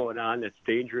else going on that's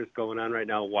dangerous going on right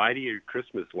now. Why do your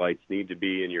Christmas lights need to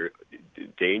be in your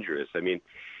dangerous? I mean,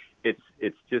 it's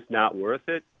just not worth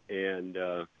it. And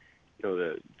to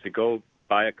go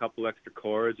buy a couple extra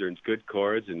cords or good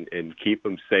cords and keep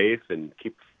them safe and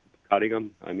keep cutting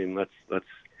them. I mean, let's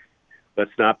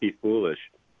not be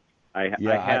foolish. I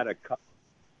had a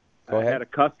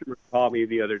customer call me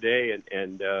the other day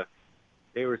and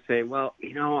they were saying, well,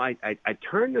 I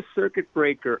turned the circuit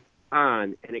breaker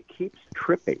on and it keeps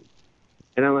tripping.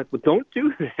 And I'm like, well, don't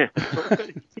do that.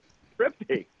 It keeps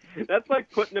tripping. That's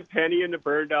like putting a penny in a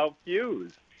burned out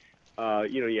fuse.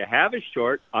 you have a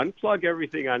short, unplug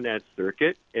everything on that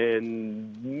circuit,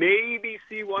 and maybe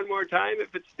see one more time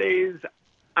if it stays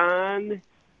on,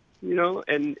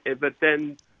 but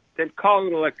then call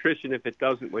an electrician if it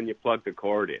doesn't when you plug the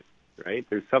cord in, right?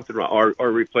 There's something wrong,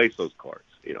 or replace those cords,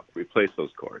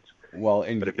 Well,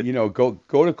 and, go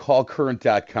to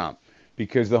callcurrent.com,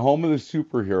 because the home of the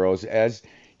superheroes, as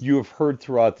you have heard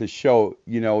throughout the show,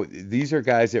 these are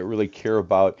guys that really care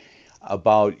about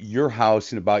your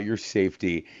house and about your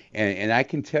safety. And I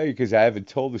can tell you, because I haven't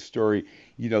told the story,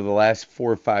 the last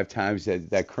 4 or 5 times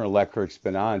that Current Electric's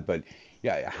been on, but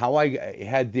yeah, how I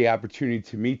had the opportunity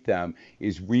to meet them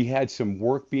is we had some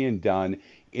work being done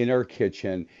in our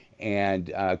kitchen,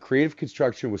 and Creative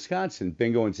Construction Wisconsin,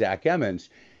 Bingo and Zach Emmons,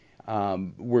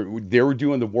 they were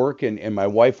doing the work, and my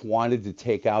wife wanted to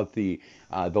take out the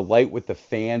light with the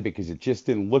fan because it just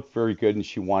didn't look very good, and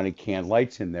she wanted can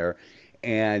lights in there.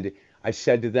 And I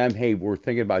said to them, hey, we're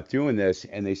thinking about doing this,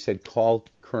 and they said, call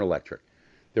Current Electric.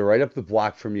 They're right up the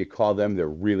block from you. Call them. They're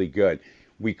really good.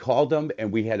 We called them,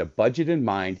 and we had a budget in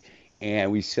mind,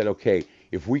 and we said, okay,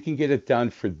 if we can get it done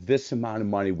for this amount of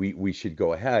money, we should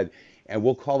go ahead, and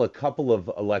we'll call a couple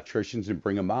of electricians and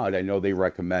bring them out. I know they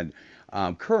recommend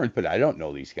Current, but I don't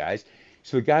know these guys.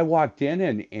 So the guy walked in,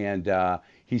 and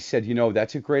he said,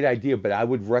 that's a great idea, but I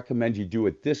would recommend you do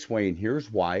it this way, and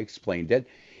here's why. I explained it.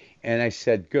 And I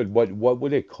said, good, what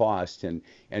would it cost? And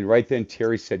right then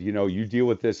Terry said, you deal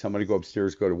with this. I'm going to go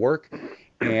upstairs, go to work.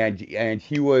 And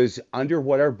he was under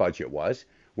what our budget was,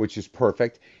 which is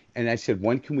perfect. And I said,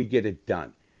 when can we get it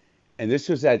done? And this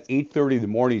was at 8:30 in the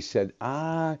morning. He said,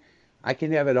 I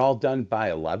can have it all done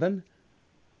by 11.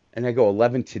 And I go,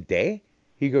 11 today?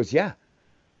 He goes, yeah.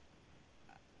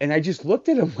 And I just looked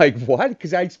at him like, what?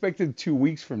 Because I expected 2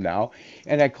 weeks from now.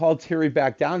 And I called Terry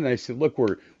back down, and I said, look,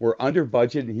 we're under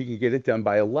budget, and he can get it done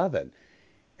by 11.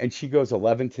 And she goes,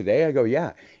 11 today? I go,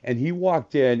 yeah. And he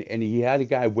walked in, and he had a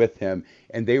guy with him,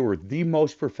 and they were the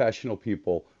most professional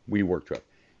people we worked with.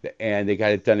 And they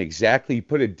got it done exactly. He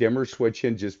put a dimmer switch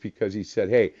in just because he said,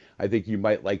 hey, I think you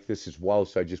might like this as well.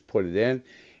 So I just put it in.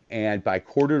 And by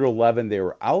 10:45, they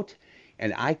were out.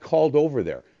 And I called over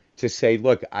there to say,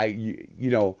 look, I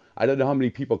don't know how many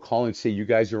people call and say you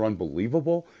guys are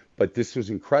unbelievable, but this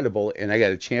was incredible. And I got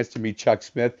a chance to meet Chuck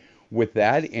Smith with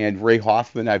that, and Ray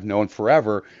Hoffman I've known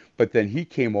forever, but then he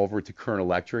came over to Current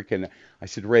Electric, and I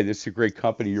said, Ray, this is a great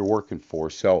company you're working for.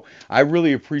 So I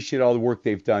really appreciate all the work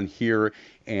they've done here,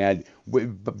 and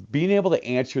being able to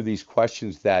answer these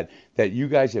questions that you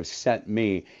guys have sent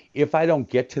me. If I don't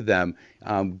get to them,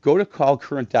 go to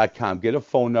callcurrent.com, get a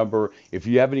phone number. If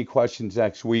you have any questions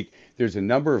next week, there's a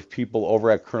number of people over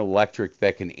at Current Electric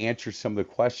that can answer some of the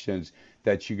questions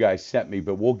that you guys sent me,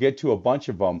 but we'll get to a bunch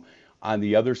of them on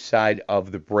the other side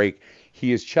of the break.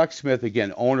 He is Chuck Smith,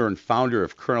 again, owner and founder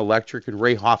of Current Electric, and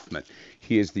Ray Hoffman.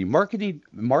 He is the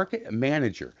market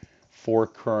manager for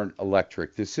Current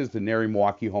Electric. This is the NARI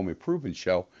Milwaukee Home Improvement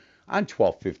Show on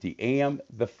 1250 AM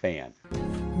The Fan.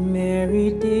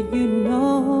 Mary, did you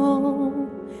know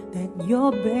that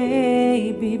your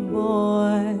baby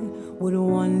boy would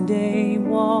one day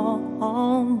walk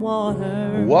on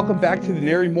water? Welcome back to the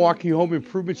NARI Milwaukee Home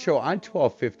Improvement Show on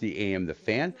 1250 AM The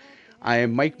Fan. I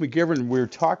am Mike McGivern. We're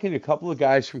talking to a couple of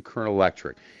guys from Current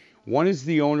Electric. One is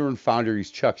the owner and founder. He's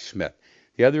Chuck Smith.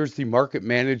 The other is the market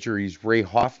manager. He's Ray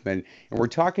Hoffman. And we're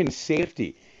talking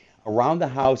safety around the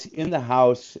house, in the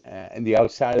house, and the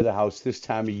outside of the house this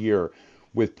time of year,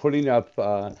 with putting up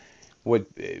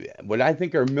what I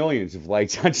think are millions of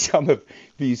lights on some of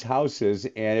these houses,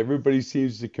 and everybody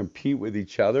seems to compete with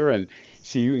each other and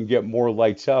see who can get more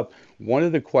lights up. One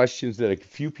of the questions that a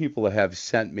few people have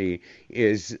sent me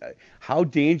is, how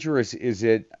dangerous is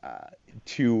it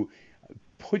to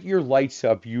put your lights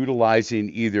up utilizing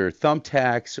either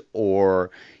thumbtacks or,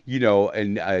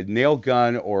 a nail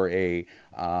gun, or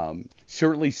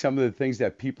certainly some of the things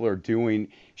that people are doing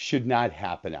should not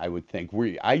happen, I would think.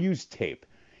 I use tape,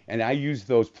 and I use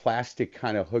those plastic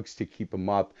kind of hooks to keep them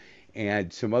up.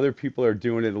 And some other people are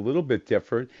doing it a little bit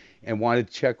different, and want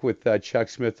to check with Chuck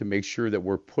Smith to make sure that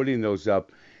we're putting those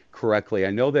up correctly.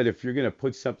 I know that if you're going to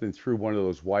put something through one of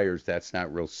those wires, that's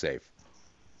not real safe.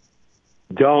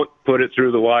 Don't put it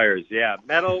through the wires. Yeah,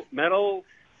 metal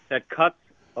that cuts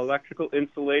electrical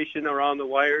insulation around the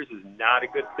wires is not a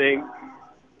good thing.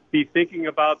 Be thinking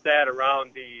about that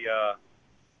around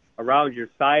around your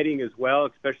siding as well,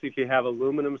 especially if you have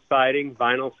aluminum siding.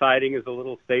 Vinyl siding is a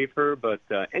little safer, but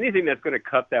anything that's going to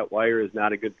cut that wire is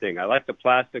not a good thing. I like the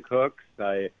plastic hooks.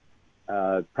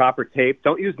 Proper tape.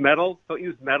 Don't use metal. Don't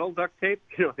use metal duct tape.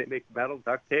 They make metal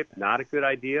duct tape. Not a good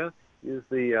idea. Use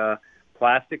the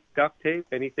plastic duct tape.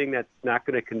 Anything that's not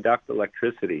going to conduct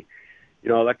electricity.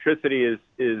 Electricity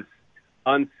is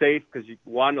unsafe because you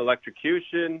one,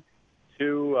 electrocution,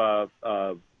 two,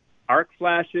 arc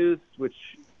flashes, which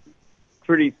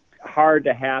pretty hard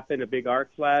to happen, a big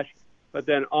arc flash, but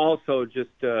then also just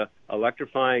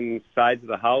electrifying sides of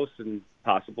the house and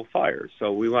possible fires.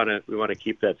 So we want to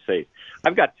keep that safe.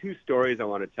 I've got two stories I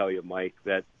want to tell you, Mike,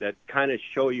 that kind of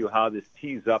show you how this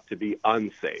tees up to be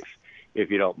unsafe,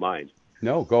 if you don't mind.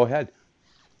 No, go ahead.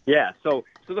 Yeah, so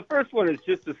the first one is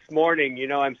just this morning.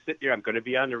 I'm sitting here. I'm going to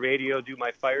be on the radio, do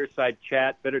my fireside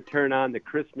chat. Better turn on the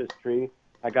Christmas tree.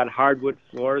 I got hardwood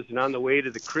floors, and on the way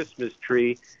to the Christmas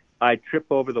tree, I trip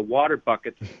over the water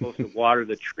bucket that's supposed to water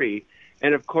the tree.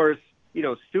 And, of course,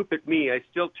 stupid me, I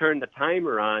still turn the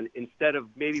timer on instead of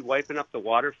maybe wiping up the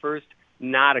water first.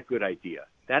 Not a good idea.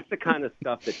 That's the kind of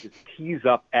stuff that just tees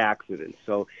up accidents.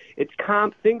 So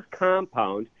things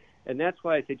compound. And that's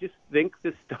why I say just think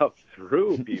this stuff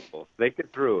through, people. Think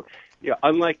it through.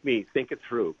 Unlike me, think it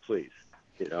through, please.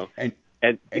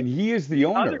 And he is the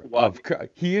owner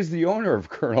of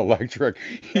Colonel Electric.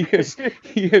 He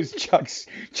is Chuck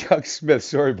Smith.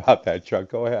 Sorry about that, Chuck.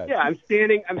 Go ahead. Yeah, I'm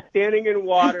standing in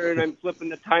water and I'm flipping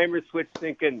the timer switch,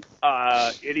 thinking,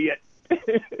 idiot.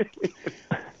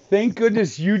 Thank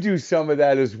goodness you do some of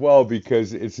that as well,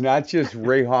 because it's not just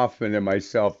Ray Hoffman and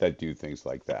myself that do things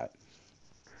like that.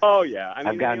 Oh yeah,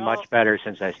 I've gotten much better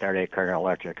since I started at Colonel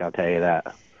Electric. I'll tell you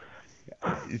that.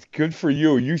 It's good for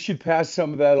you. You should pass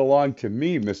some of that along to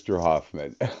me, Mr.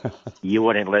 Hoffman. You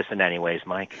wouldn't listen anyways,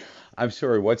 Mike. I'm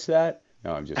sorry, what's that?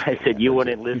 No, I'm just I said you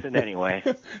wouldn't listen anyway.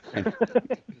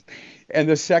 And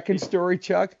the second story,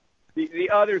 Chuck?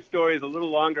 The other story is a little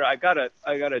longer. I got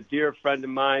a dear friend of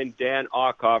mine, Dan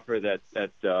Aucoffer,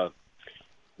 that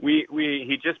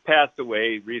he just passed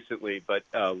away recently, but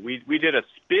we did a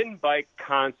spin bike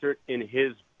concert in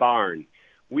his barn.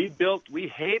 We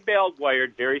hay baled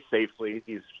wired very safely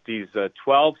these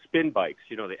 12 spin bikes,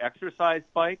 the exercise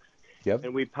bikes. Yep.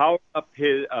 And we powered up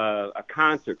his a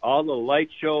concert, all the light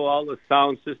show, all the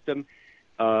sound system.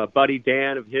 Buddy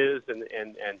Dan of his and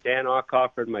Dan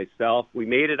Aucoffer and myself. We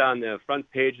made it on the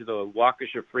front page of the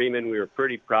Waukesha Freeman. We were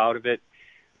pretty proud of it.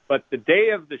 But the day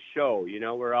of the show,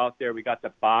 we're out there. We got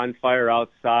the bonfire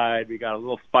outside. We got a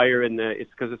little fire it's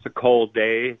because it's a cold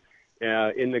day.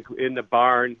 In the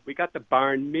barn. We got the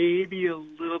barn maybe a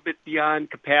little bit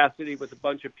beyond capacity with a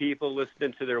bunch of people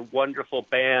listening to their wonderful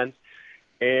band.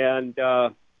 And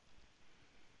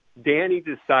Danny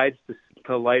decides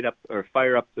to light up or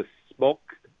fire up the smoke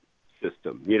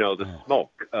system, the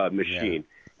smoke machine.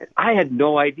 Yeah. And I had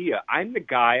no idea. I'm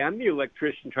the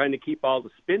electrician trying to keep all the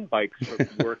spin bikes from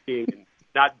working and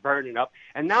not burning up.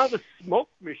 And now the smoke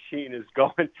machine is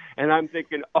going, and I'm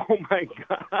thinking, oh, my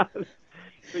God.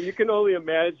 So you can only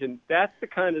imagine. That's the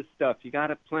kind of stuff. You got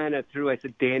to plan that through. I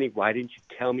said, Danny, why didn't you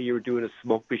tell me you were doing a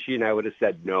smoke machine? I would have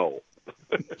said no.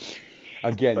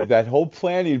 Again, that whole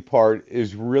planning part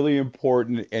is really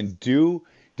important. And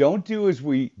don't do as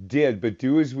we did, but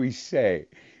do as we say.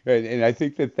 And I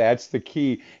think that's the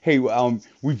key. Hey,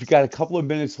 we've got a couple of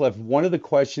minutes left. One of the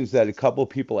questions that a couple of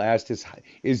people asked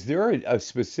is there a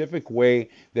specific way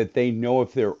that they know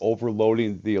if they're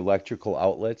overloading the electrical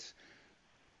outlets?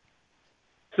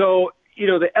 So,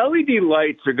 the LED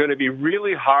lights are going to be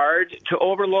really hard to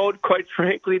overload, quite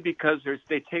frankly, because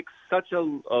they take such a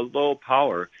low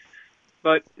power.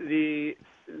 But you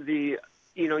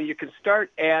can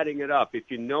start adding it up. If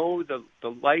the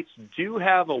lights do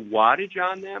have a wattage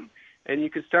on them, and you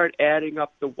can start adding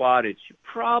up the wattage, you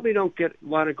probably don't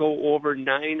want to go over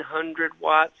 900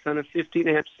 watts on a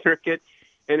 15-amp circuit.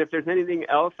 And if there's anything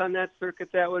else on that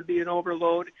circuit, that would be an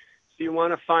overload. So you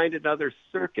want to find another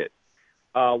circuit.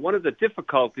 One of the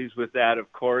difficulties with that,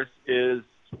 of course, is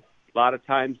a lot of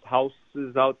times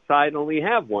houses outside only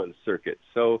have one circuit.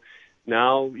 So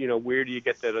now, where do you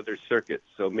get that other circuit?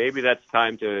 So maybe that's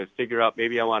time to figure out,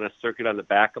 maybe I want a circuit on the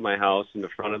back of my house, in the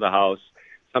front of the house.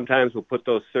 Sometimes we'll put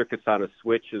those circuits on a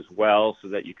switch as well so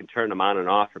that you can turn them on and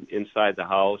off from inside the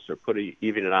house, or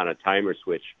even on a timer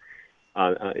switch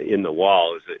in the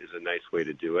wall is a nice way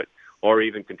to do it, or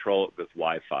even control it with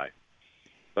Wi-Fi.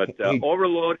 But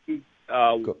overloading...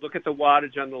 look at the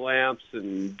wattage on the lamps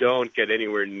and don't get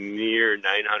anywhere near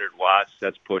 900 watts.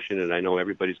 That's pushing it. I know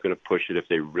everybody's going to push it if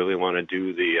they really want to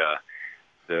do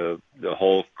the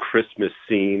whole Christmas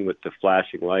scene with the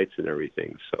flashing lights and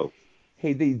everything. So,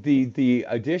 hey, the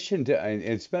addition to, and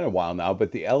it's been a while now,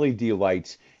 but the LED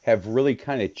lights have really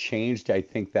kind of changed, I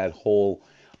think, that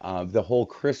the whole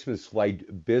Christmas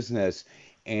light business.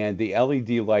 And the LED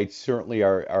lights certainly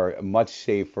are much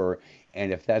safer.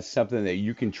 And if that's something that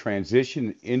you can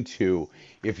transition into,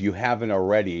 if you haven't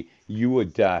already, you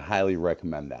would highly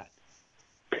recommend that.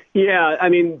 Yeah, I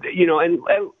mean,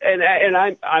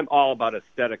 and I'm all about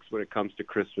aesthetics when it comes to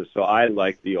Christmas. So I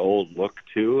like the old look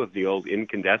too of the old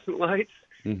incandescent lights.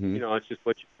 Mm-hmm. It's just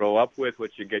what you grow up with,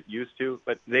 what you get used to.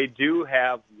 But they do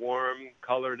have warm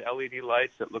colored LED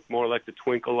lights that look more like the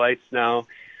twinkle lights now.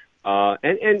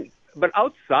 But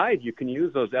outside you can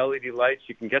use those LED lights.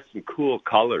 You can get some cool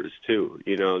colors too.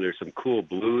 There's some cool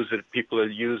blues that people are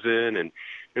using, and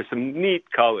there's some neat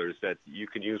colors that you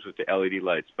can use with the LED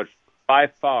lights. But by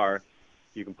far,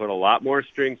 you can put a lot more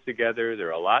strings together.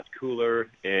 They're a lot cooler,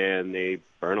 and they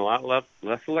burn a lot less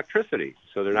electricity.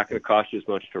 So they're not going to cost you as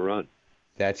much to run.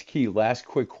 That's key. Last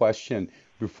quick question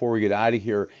before we get out of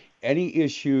here. Any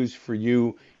issues for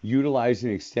you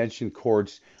utilizing extension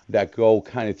cords that go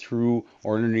kind of through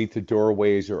or underneath the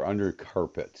doorways or under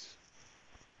carpets?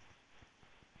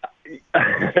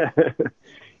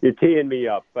 You're teeing me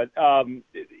up, but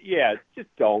yeah,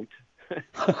 just don't.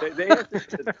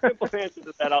 The simple answer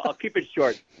to that, I'll keep it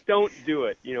short. Don't do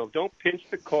it. Don't pinch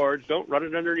the cords. Don't run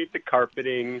it underneath the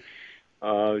carpeting.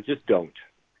 Just don't.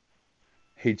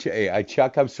 Hey,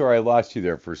 Chuck, I'm sorry I lost you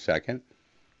there for a second.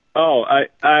 Oh,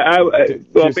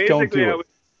 Just don't do it.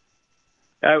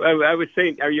 I was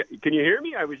saying, can you hear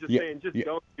me? I was just saying,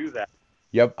 don't do that.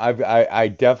 Yep, I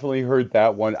definitely heard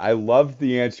that one. I loved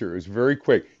the answer. It was very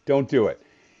quick. Don't do it.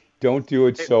 Don't do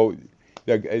it. So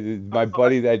my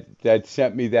buddy that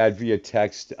sent me that via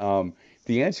text, the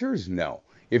answer is no.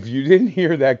 If you didn't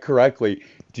hear that correctly,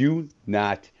 do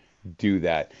not do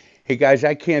that. Hey, guys,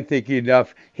 I can't thank you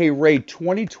enough. Hey, Ray,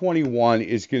 2021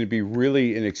 is going to be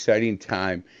really an exciting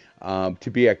time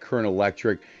to be at Current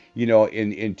Electric.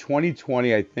 In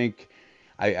 2020, I think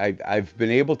I've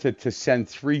been able to send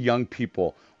 3 young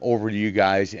people over to you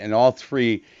guys, and all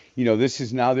 3, this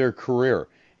is now their career.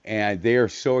 And they are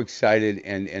so excited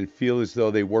and feel as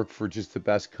though they work for just the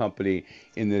best company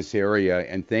in this area.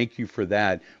 And thank you for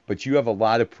that. But you have a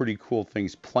lot of pretty cool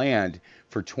things planned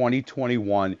for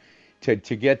 2021 to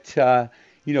get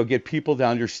get people to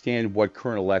understand what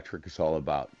Current Electric is all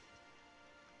about.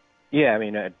 Yeah, I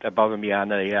mean, above and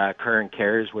beyond the current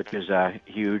cares, which is a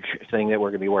huge thing that we're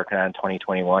going to be working on in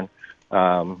 2021.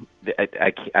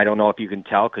 I don't know if you can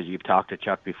tell because you've talked to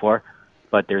Chuck before,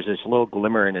 but there's this little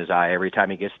glimmer in his eye every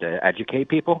time he gets to educate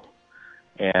people.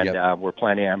 And we're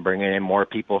planning on bringing in more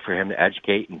people for him to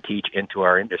educate and teach into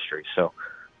our industry. So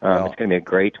it's going to be a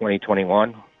great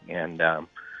 2021. And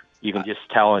you can just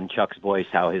tell in Chuck's voice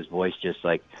how his voice just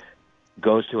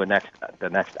goes to the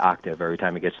next octave every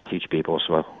time he gets to teach people.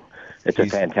 So it's a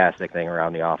fantastic thing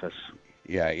around the office.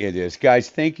 Yeah, it is. Guys,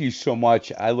 thank you so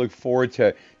much. I look forward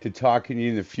to talking to you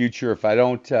in the future. If I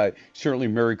don't, certainly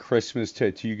Merry Christmas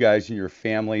to you guys and your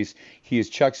families. He is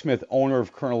Chuck Smith, owner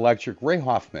of Current Electric. Ray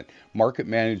Hoffman, market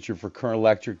manager for Current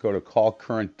Electric. Go to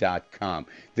callcurrent.com.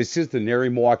 This is the NARI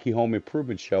Milwaukee Home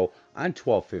Improvement Show on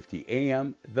 1250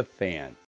 AM The Fan.